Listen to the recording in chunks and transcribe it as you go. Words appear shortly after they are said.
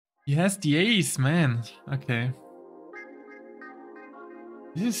He has the ace, man. Okay.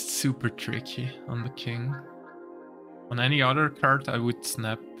 This is super tricky on the king. On any other card, I would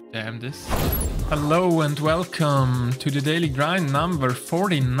snap jam this. Hello and welcome to the daily grind number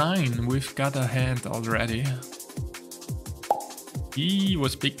 49. We've got a hand already. He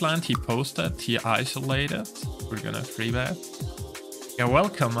was big blind, he posted, he isolated. We're gonna free bet. Yeah,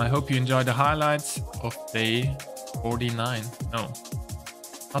 welcome. I hope you enjoy the highlights of day 49. No,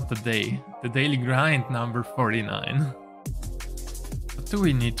 not the day. The daily grind number 49. What do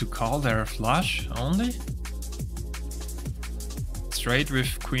we need to call there? Flush only? Straight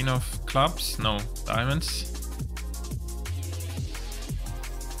with queen of clubs? No, diamonds.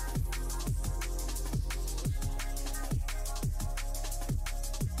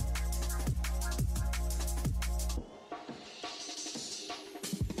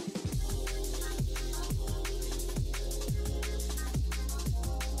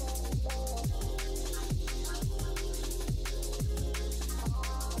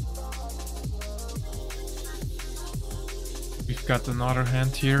 We've got another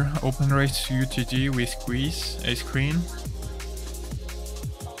hand here. Open raise UTG with squeeze, ace queen.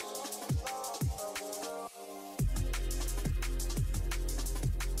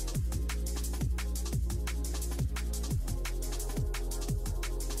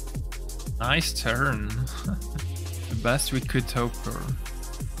 Nice turn. The best we could hope for.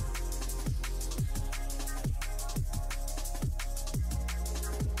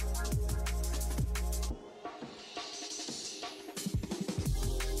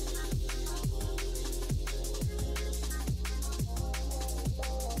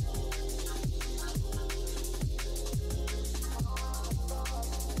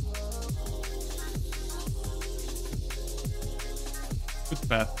 Good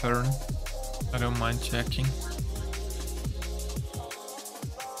bad turn. I don't mind checking.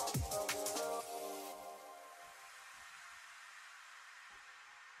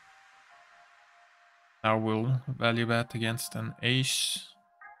 Now we'll value bet against an ace.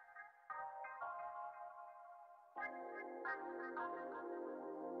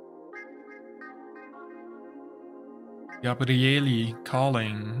 Gabrieli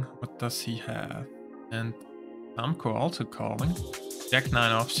calling. What does he have? And Samko also calling. Jack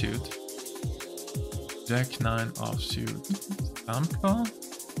 9 offsuit. Jack 9 offsuit. Samko.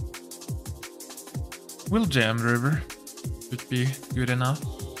 We'll jam river. Should be good enough.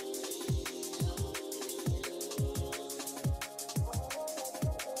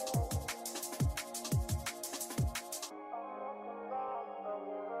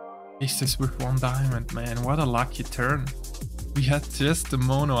 Aces with one diamond, man. What a lucky turn. We had just the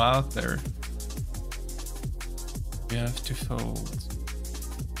mono out there. We have to fold.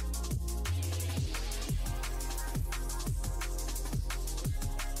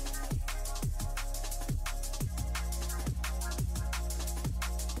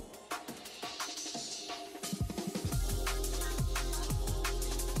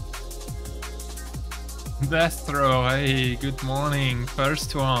 Destro, hey, good morning.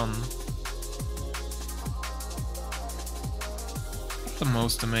 First one. The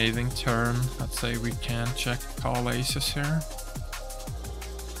most amazing turn. I'd say we can check call aces here.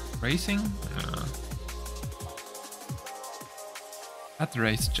 Racing? I'd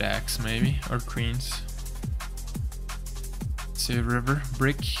raise jacks maybe, or queens. Let's see, river,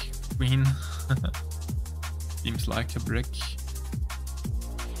 brick, queen. Seems like a brick.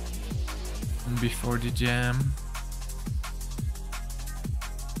 And before the jam.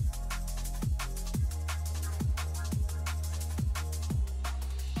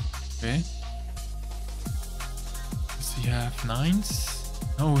 Okay. Does he have nines?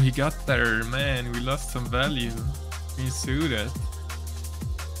 Oh, he got there, man. We lost some value. Queen suited.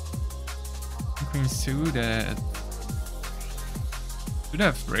 Queen suited. Should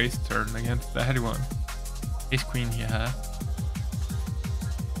have raised turn against that one. Ace queen he had.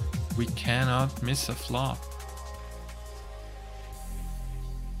 We cannot miss a flop.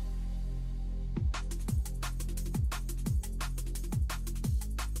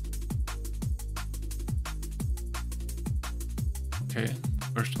 Okay,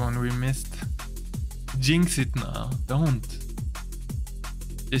 first one we missed. Jinx it now, don't.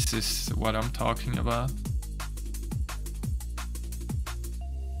 This is what I'm talking about.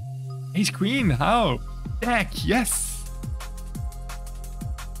 Ace queen, how? Jack, yes!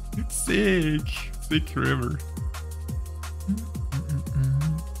 Sick! Sick river.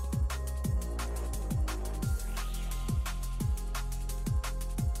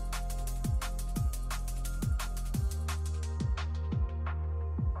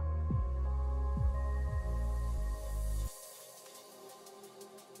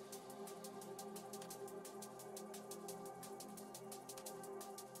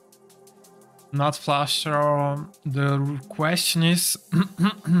 Not flush draw. The question is,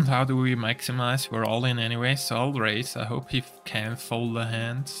 how do we maximize? We're all in anyway, so I'll raise. I hope he can fold the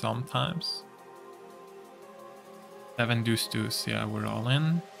hand sometimes. 7 deuce deuce. Yeah, we're all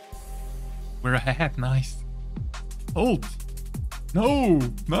in. We're ahead. Nice. Hold. No,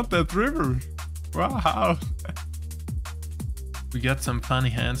 not that river. Wow. We got some funny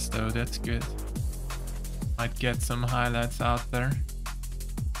hands though. That's good. Might get some highlights out there.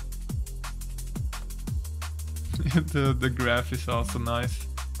 the graph is also nice,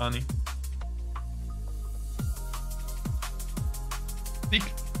 funny. 6.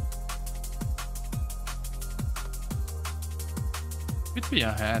 Could be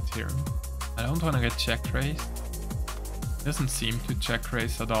ahead here. I don't want to get check raised. Doesn't seem to check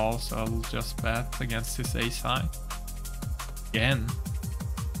raise at all, so I'll just bet against his ace high. Again.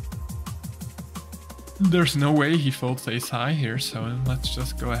 There's no way he folds ace high here, so let's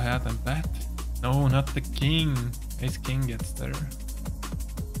just go ahead and bet. No, not the king. Ace king gets there.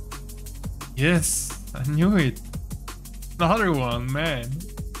 Yes, I knew it. Another one, man.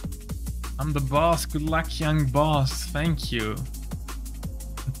 I'm the boss. Good luck, young boss. Thank you.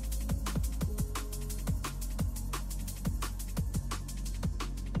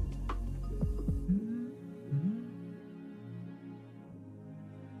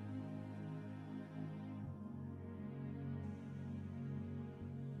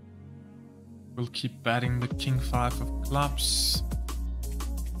 We'll keep betting the king 5 of clubs.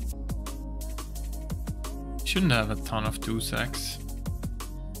 Shouldn't have a ton of deuce X.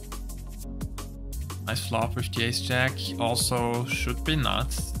 Nice flop with the ace jack. Also should be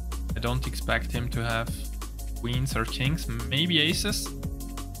nuts. I don't expect him to have queens or kings, maybe aces.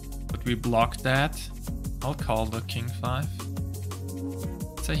 But we blocked that. I'll call the king 5.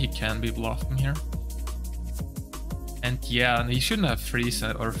 Say he can be bluffing here. And yeah, he shouldn't have 3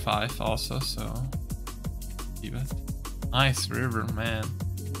 or 5 also, so leave it. Nice river, man.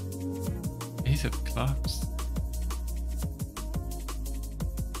 Ace of clubs.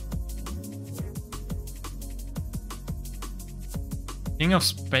 King of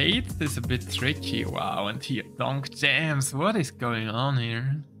spades is a bit tricky. Wow, and he donk jams. What is going on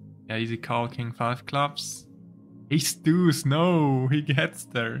here? Yeah, easy call, king 5 clubs. Ace deuce, no, he gets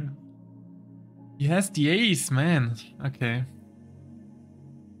there. He has the ace, man. Okay.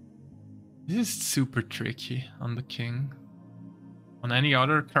 This is super tricky on the king. On any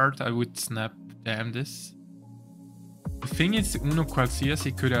other card, I would snap jam this. The thing is, uno qualsiasi,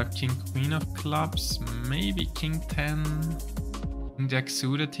 he could have king queen of clubs, maybe king 10, king jack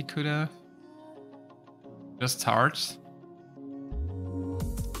suited he could have. Just hearts.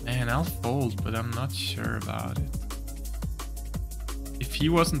 Man, I'll fold, but I'm not sure about it. If he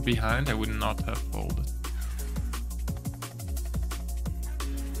wasn't behind, I would not have folded.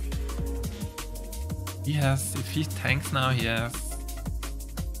 He has, if he tanks now, he has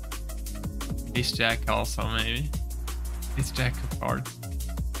ace jack also maybe. Ace jack of hearts.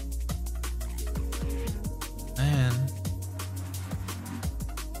 Man.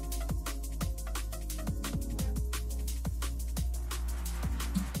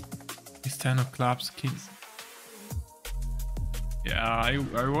 Ace 10 of clubs, kings. Yeah,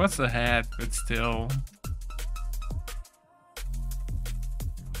 I was ahead, but still.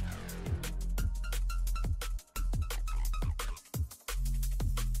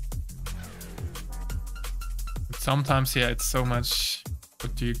 But sometimes, yeah, it's so much,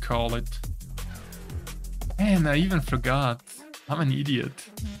 what do you call it? Man, I even forgot. I'm an idiot.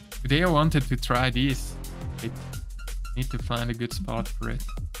 Today I wanted to try this. I need to find a good spot for it.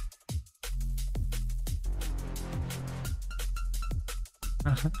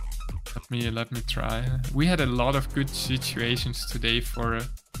 Let me try. We had a lot of good situations today for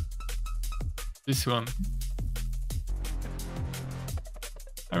this one.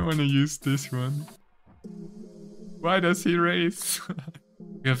 I want to use this one. Why does he raise?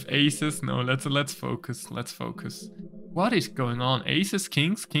 We have aces. No, let's focus. Let's focus. What is going on? Aces,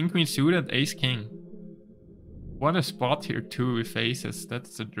 kings, king, queen suited, ace, king. What a spot here too with aces.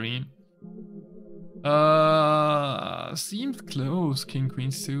 That's a dream. Seems close. King,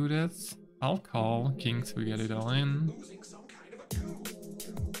 queen suited. I'll call. Kings, we get it all in.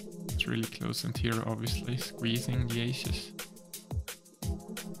 It's really close and here, obviously. Squeezing the aces.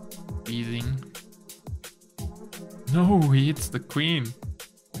 Squeezing. No, he hits the queen.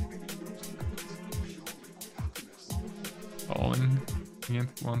 Falling. Again,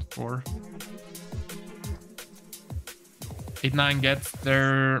 1-4. 8-9 gets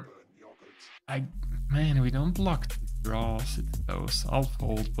there. Man, we don't block the draws, it's those. I'll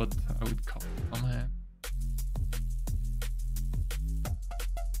fold, but I would call some hand.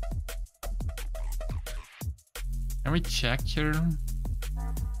 Can we check here?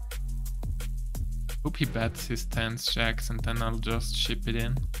 Hope he bets his 10s jacks and then I'll just ship it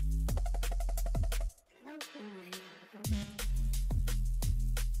in.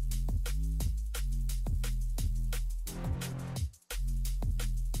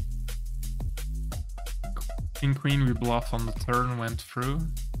 King queen we bluff on the turn, went through.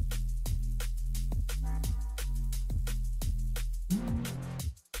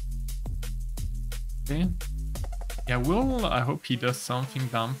 Okay. Yeah, I hope he does something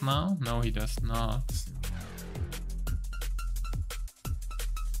dumb now. No, he does not.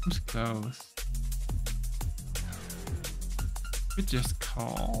 Who's close? We just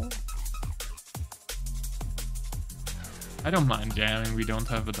call. I don't mind jamming, we don't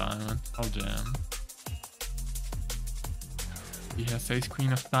have a diamond. I'll jam. He has ace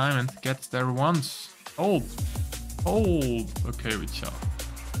queen of diamond, gets there once. Hold! Hold! Okay, we chop.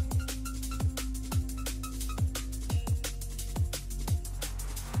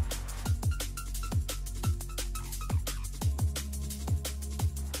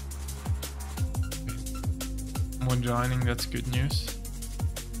 Someone joining, that's good news.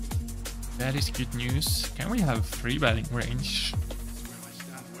 That is good news. Can we have free betting range?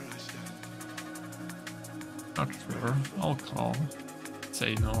 Not sure. I'll call.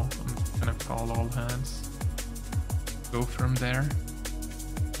 Say no. I'm gonna call all hands. Go from there.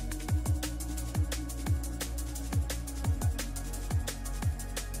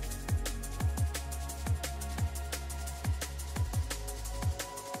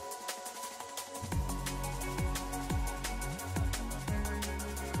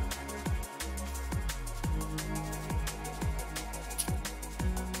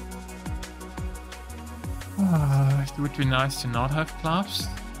 It would be nice to not have clubs.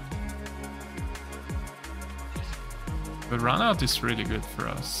 But runout is really good for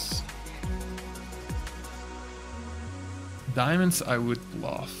us. Diamonds I would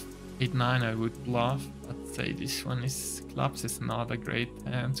bluff. 8-9 I would bluff. I'd say this one is clubs is not a great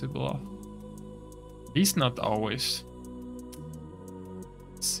hand to bluff. At least not always.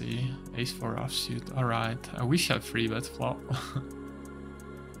 Let's see. Ace 4 offsuit. Alright. I wish I free bet flop.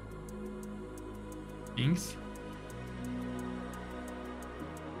 Kings.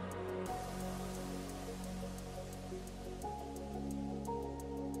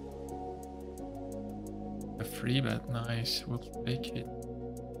 A free bet, nice, we'll take it.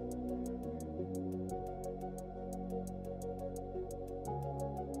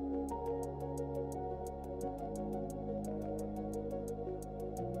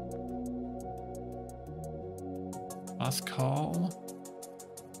 Last call.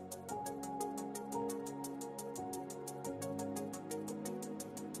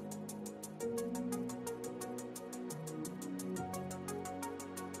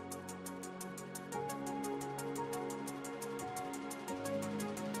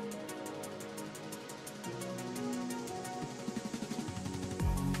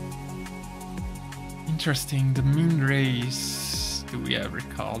 Interesting, the mean raise. Do we ever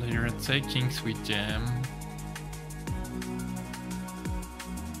call here? I'd say kings we jam.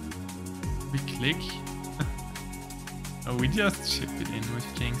 We click. Oh, we just chip it in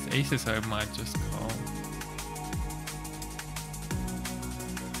with kings. Aces I might just call.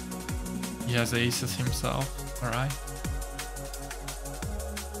 He has aces himself, alright.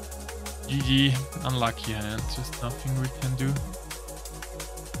 GG, unlucky hand, just nothing we can do.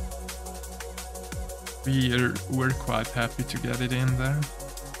 We're quite happy to get it in there.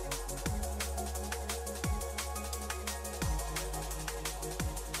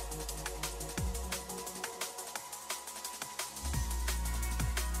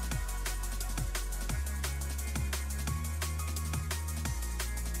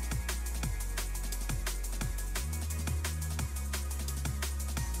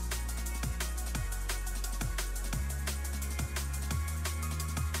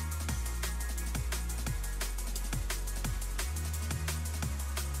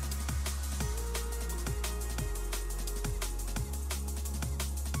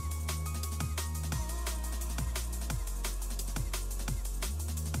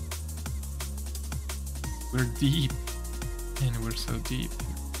 We're deep, and we're so deep.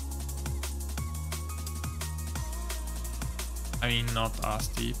 I mean, not as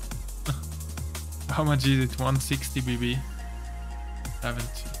deep. How much is it? 160 BB? 70.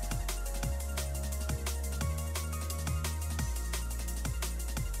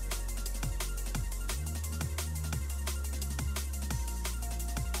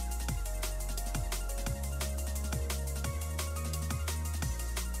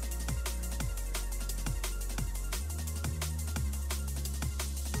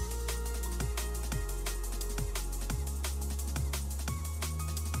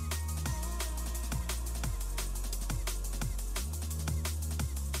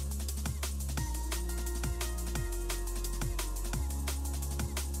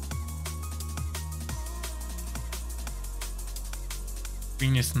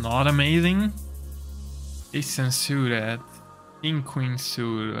 Queen is not amazing. Ace and suited. King, queen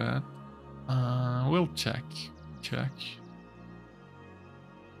suited. We'll check. Check.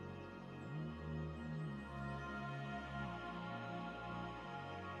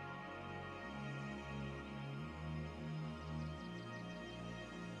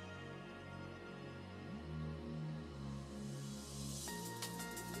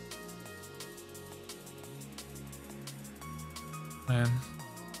 Man,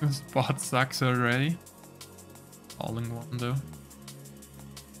 this spot sucks already. Calling one though.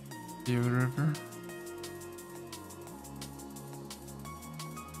 The river.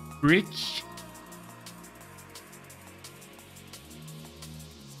 Brick.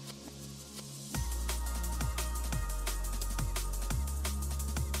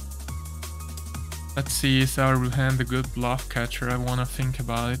 Let's see, is our hand a good bluff catcher? I wanna think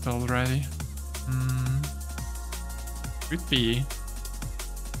about it already. Could be.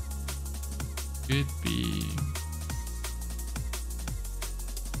 Could be.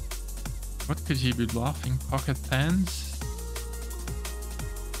 What could he be bluffing? Pocket tens?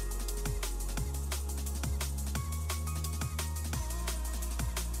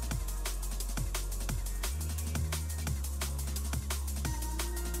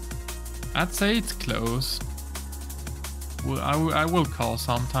 I'd say it's close. Well, I will call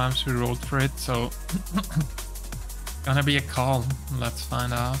sometimes. We rolled for it, so gonna be a call. Let's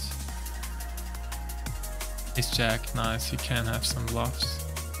find out. Ace jack, nice. You can have some bluffs.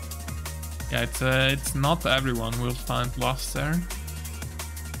 Yeah, it's not everyone will find bluffs there.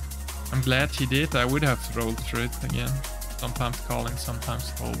 I'm glad he did. I would have rolled for it again. Sometimes calling, sometimes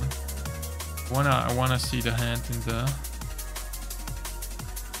folding. I wanna see the hand in the.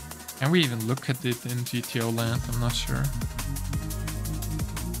 Can we even look at it in GTO land? I'm not sure.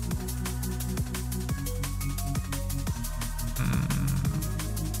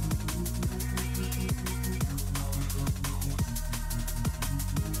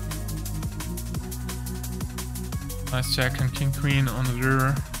 Nice jack and king queen on the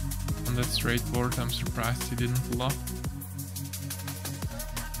river on that straight board. I'm surprised he didn't bluff.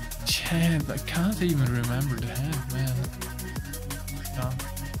 Chad, I can't even remember the hand, man. Yeah.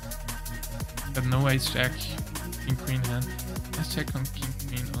 Got no ace jack, king queen hand. Ace jack on king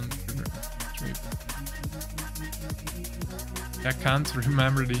queen on the river straight. I can't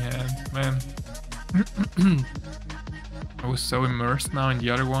remember the hand, man. I was so immersed now in the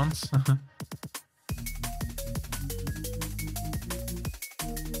other ones.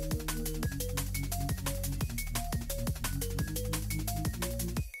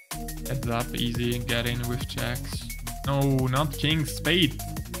 Heads up, easy, get in with jacks. No, not king, spade.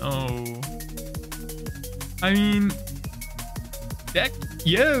 No. I mean, jack.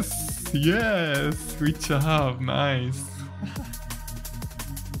 Yes, yes. Good job, nice.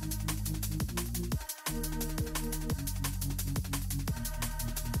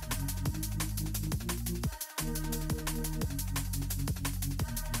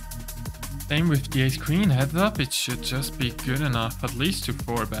 Same with the ace queen, heads up, it should just be good enough, at least to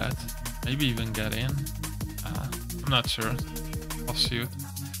 4-bet. Maybe even get in. I'm not sure. I'll shoot.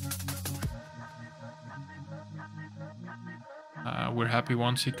 We're happy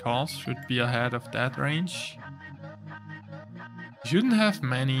once he calls, should be ahead of that range. Shouldn't have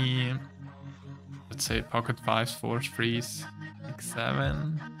many, let's say pocket 5s, 4s, 3s, 6,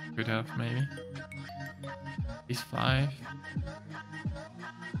 7. Could have maybe. Ace 5.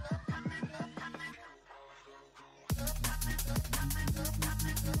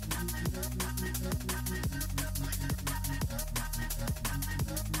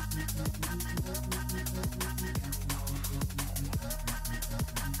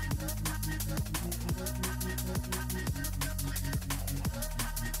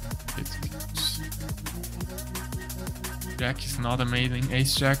 Jack is not amazing.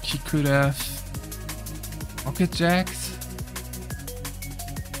 Ace jack, he could have pocket jacks.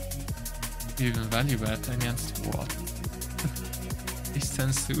 Even value bet against what? Ace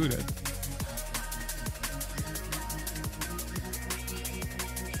 10 suited.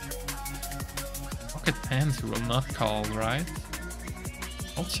 Pocket 10s will not call, right?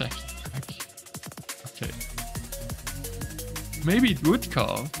 I'll check. Okay. Maybe it would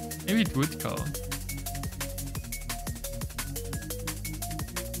call. Maybe it would call.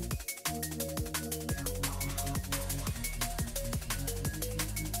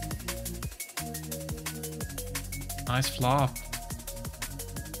 Nice flop.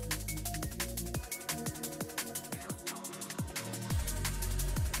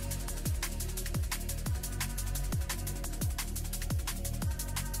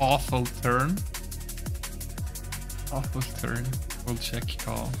 Awful turn. Awful turn. We'll check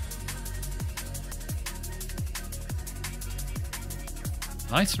call.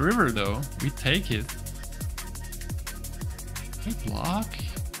 Nice river though. We take it. Can we block?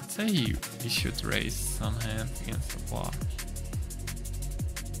 I'd say he should raise some hands against the block.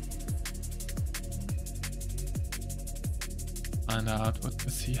 Find out what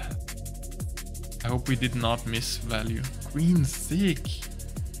does he have. I hope we did not miss value. Queen sick.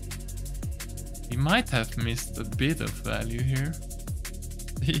 We might have missed a bit of value here.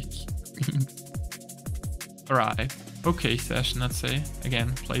 Sick. Queen. Alright. Okay session, I'd say.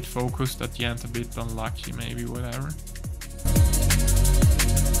 Again, played focused at the end, a bit unlucky, maybe, whatever.